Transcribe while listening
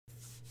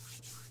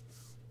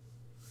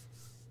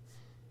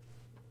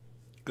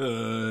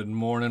Good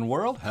morning,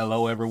 world.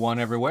 Hello, everyone,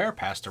 everywhere.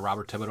 Pastor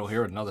Robert Thibodeau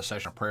here with another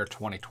session of prayer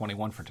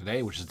 2021 for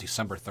today, which is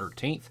December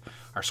 13th.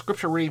 Our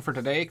scripture reading for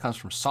today comes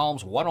from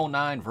Psalms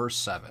 109, verse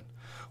 7.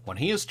 When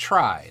he is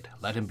tried,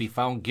 let him be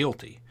found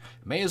guilty.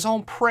 May his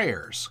own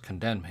prayers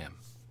condemn him.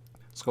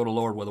 Let's go to the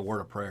Lord with a word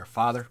of prayer.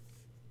 Father,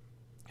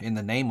 in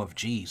the name of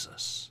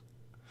Jesus,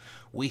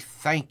 we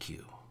thank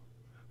you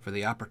for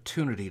the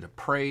opportunity to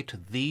pray to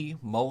the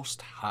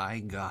Most High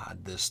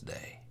God this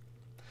day.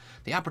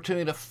 The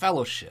opportunity to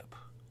fellowship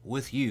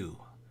with you,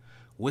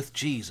 with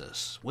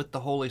Jesus, with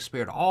the Holy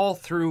Spirit, all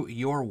through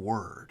your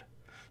word.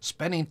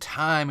 Spending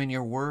time in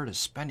your word is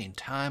spending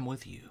time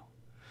with you.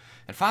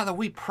 And Father,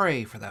 we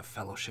pray for that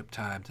fellowship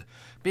time to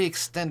be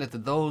extended to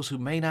those who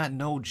may not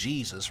know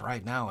Jesus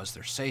right now as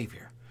their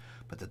Savior,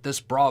 but that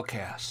this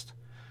broadcast,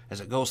 as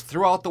it goes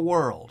throughout the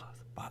world,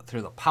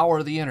 through the power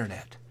of the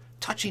internet,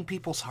 touching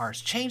people's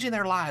hearts, changing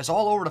their lives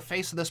all over the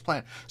face of this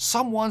planet,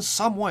 someone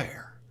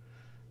somewhere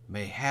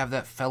may have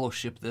that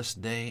fellowship this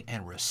day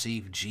and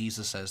receive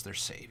Jesus as their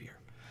Savior.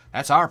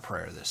 That's our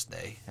prayer this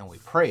day, and we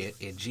pray it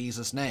in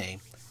Jesus' name.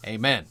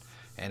 Amen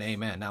and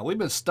amen. Now, we've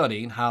been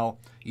studying how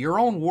your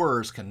own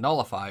words can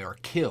nullify or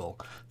kill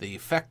the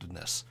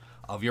effectiveness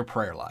of your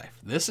prayer life.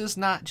 This is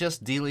not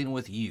just dealing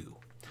with you,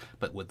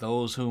 but with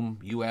those whom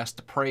you ask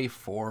to pray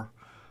for,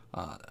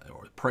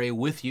 or pray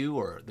with you,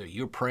 or that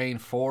you're praying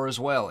for as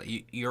well.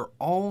 Your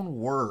own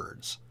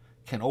words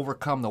can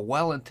overcome the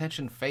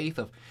well-intentioned faith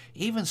of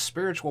even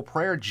spiritual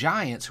prayer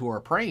giants who are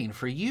praying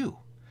for you.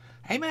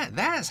 Amen.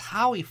 That is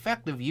how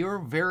effective your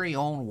very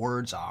own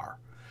words are.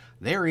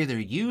 They're either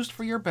used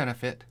for your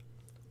benefit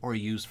or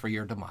used for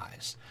your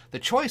demise. The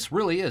choice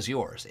really is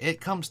yours. It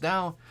comes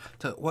down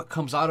to what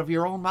comes out of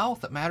your own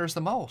mouth that matters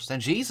the most.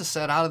 And Jesus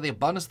said, out of the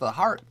abundance of the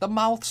heart, the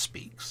mouth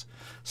speaks.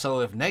 So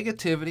if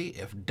negativity,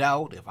 if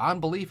doubt, if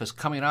unbelief is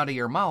coming out of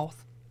your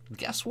mouth,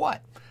 guess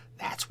what?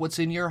 That's what's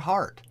in your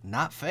heart,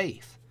 not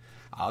faith.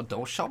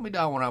 Don't shut me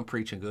down when I'm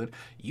preaching good.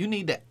 You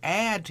need to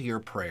add to your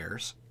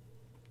prayers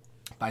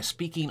by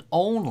speaking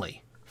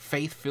only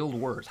faith-filled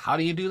words. How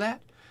do you do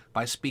that?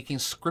 By speaking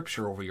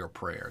scripture over your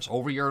prayers,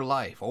 over your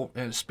life,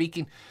 and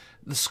speaking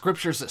the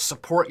scriptures that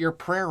support your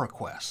prayer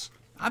requests.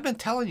 I've been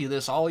telling you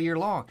this all year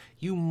long.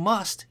 You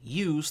must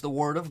use the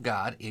Word of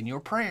God in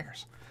your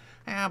prayers.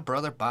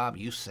 Brother Bob,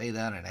 you say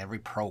that in every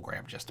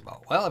program just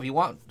about. Well,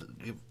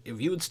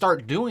 if you would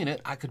start doing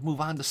it, I could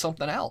move on to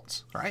something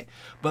else, right?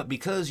 But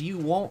because you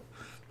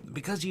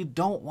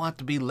don't want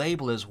to be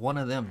labeled as one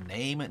of them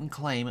name it and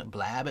claim it,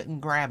 blab it and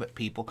grab it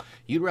people,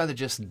 you'd rather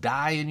just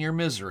die in your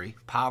misery,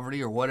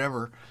 poverty, or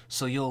whatever,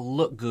 so you'll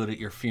look good at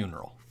your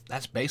funeral.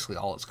 That's basically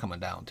all it's coming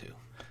down to.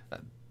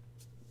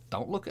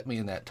 Don't look at me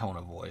in that tone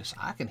of voice.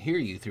 I can hear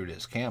you through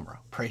this camera.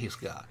 Praise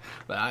God.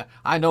 But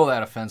I know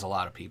that offends a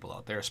lot of people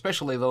out there,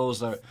 especially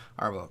those that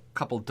are of a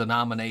couple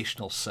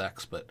denominational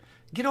sects. But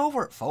get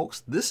over it,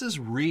 folks. This is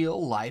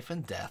real life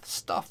and death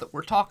stuff that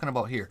we're talking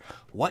about here.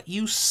 What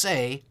you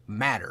say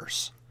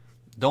matters.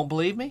 Don't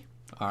believe me?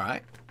 All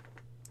right.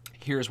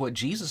 Here's what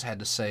Jesus had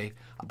to say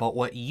about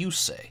what you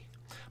say.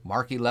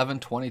 Mark 11,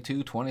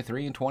 22,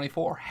 23, and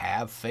 24.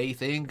 Have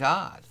faith in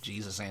God.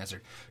 Jesus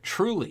answered,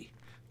 Truly,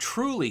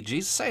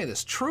 Jesus say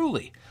this,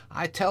 truly,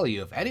 I tell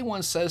you, if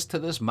anyone says to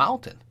this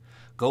mountain,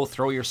 go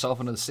throw yourself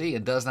into the sea,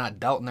 and does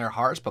not doubt in their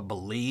hearts, but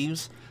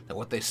believes that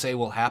what they say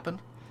will happen,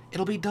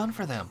 it'll be done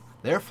for them.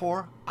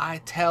 Therefore, I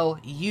tell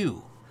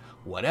you,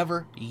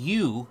 whatever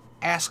you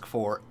ask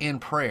for in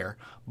prayer,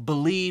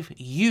 believe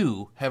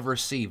you have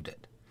received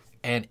it,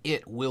 and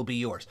it will be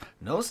yours.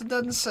 Notice it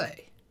doesn't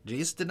say,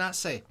 Jesus did not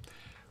say,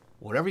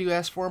 whatever you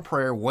ask for in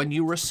prayer, when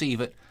you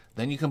receive it,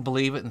 then you can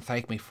believe it and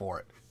thank me for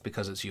it,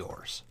 because it's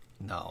yours.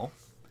 No,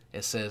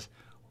 it says,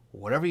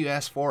 whatever you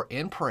ask for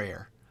in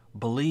prayer,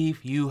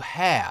 believe you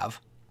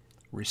have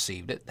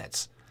received it.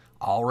 That's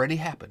already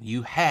happened.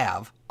 You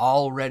have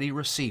already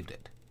received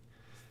it.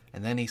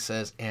 And then he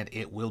says, and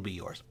it will be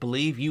yours.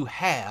 Believe you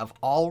have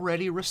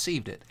already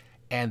received it,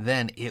 and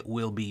then it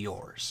will be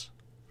yours.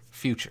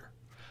 Future.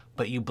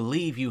 But you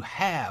believe you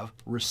have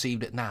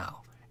received it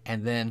now,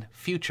 and then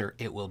future,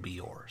 it will be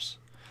yours.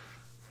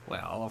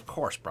 Well, of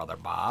course, Brother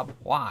Bob.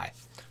 Why?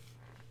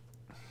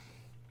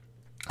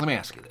 Let me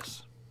ask you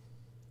this.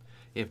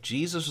 If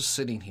Jesus was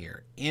sitting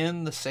here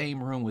in the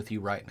same room with you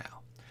right now,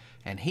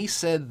 and he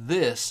said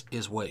this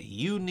is what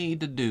you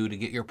need to do to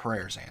get your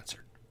prayers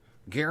answered,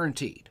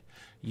 guaranteed,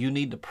 you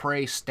need to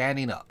pray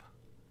standing up,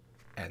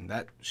 and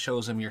that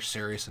shows him you're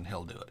serious and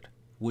he'll do it.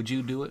 Would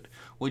you do it?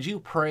 Would you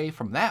pray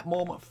from that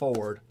moment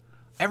forward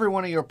every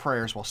one of your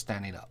prayers while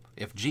standing up?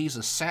 If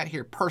Jesus sat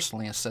here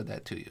personally and said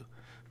that to you,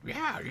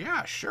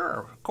 yeah,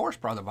 sure, of course,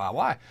 Brother Bob.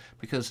 Why?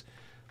 Because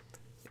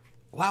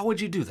why would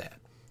you do that?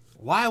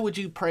 Why would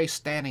you pray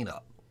standing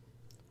up?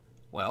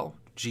 Well,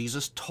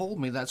 Jesus told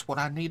me that's what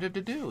I needed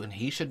to do, and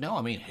he should know.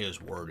 I mean,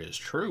 his word is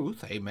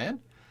truth. Amen.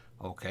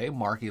 Okay,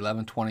 Mark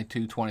 11,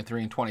 22,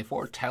 23, and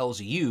 24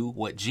 tells you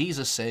what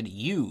Jesus said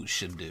you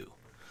should do.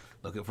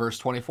 Look at verse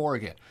 24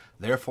 again.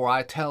 Therefore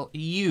I tell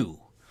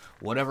you,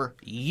 whatever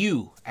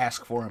you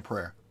ask for in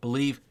prayer,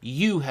 Believe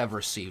you have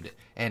received it,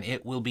 and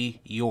it will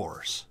be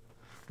yours.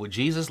 Would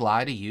Jesus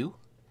lie to you?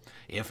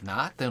 If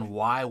not, then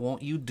why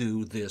won't you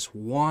do this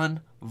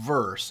one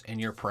verse in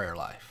your prayer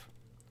life?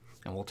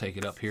 And we'll take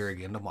it up here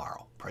again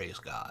tomorrow. Praise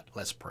God.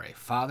 Let's pray.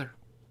 Father,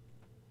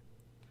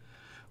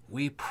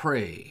 we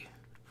pray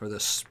for the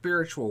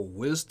spiritual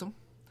wisdom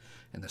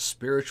and the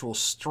spiritual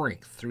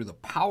strength through the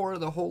power of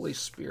the Holy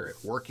Spirit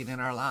working in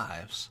our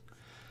lives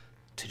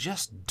to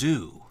just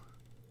do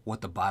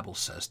what the Bible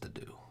says to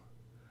do.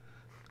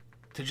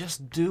 To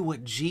just do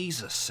what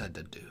Jesus said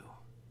to do.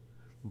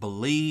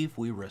 Believe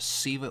we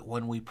receive it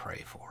when we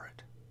pray for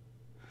it,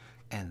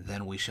 and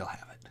then we shall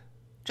have it.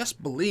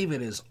 Just believe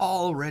it is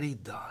already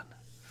done.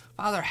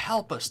 Father,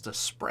 help us to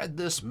spread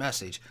this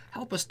message.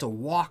 Help us to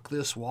walk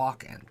this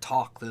walk and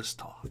talk this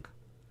talk.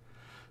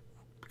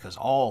 Because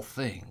all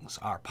things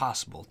are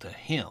possible to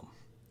him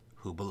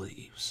who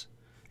believes.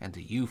 And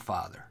to you,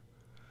 Father.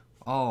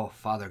 Oh,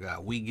 Father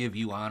God, we give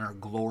you honor,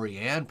 glory,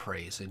 and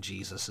praise in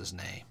Jesus'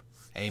 name.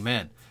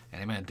 Amen.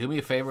 And amen. Do me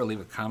a favor,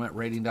 leave a comment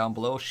rating down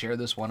below. Share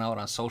this one out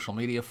on social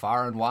media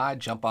far and wide.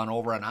 Jump on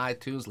over on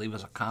iTunes. Leave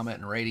us a comment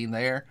and rating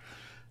there.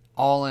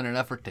 All in an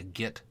effort to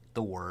get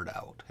the word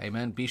out.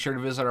 Amen. Be sure to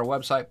visit our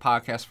website,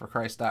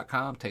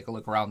 podcastforchrist.com. Take a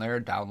look around there.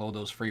 Download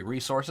those free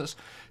resources.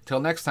 Till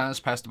next time, it's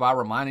Pastor Bob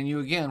reminding you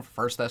again,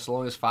 1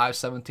 Thessalonians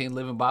 5:17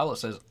 Living Bible. It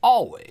says,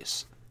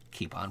 always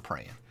keep on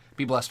praying.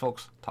 Be blessed,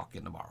 folks. Talk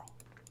again tomorrow.